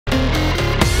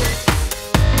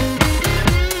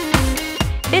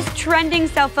This trending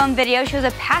cell phone video shows a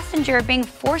passenger being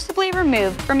forcibly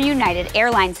removed from a United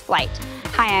Airlines flight.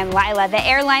 Hi, I'm Lila. The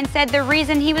airline said the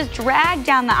reason he was dragged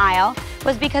down the aisle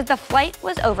was because the flight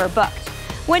was overbooked.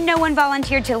 When no one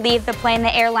volunteered to leave the plane,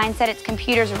 the airline said its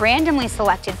computers randomly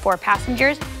selected 4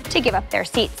 passengers to give up their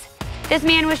seats. This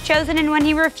man was chosen, and when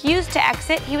he refused to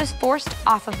exit, he was forced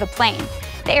off of the plane.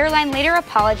 The airline later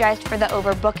apologized for the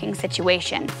overbooking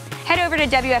situation. Head over to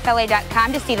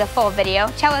WFLA.com to see the full video.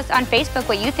 Tell us on Facebook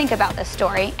what you think about this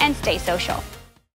story, and stay social.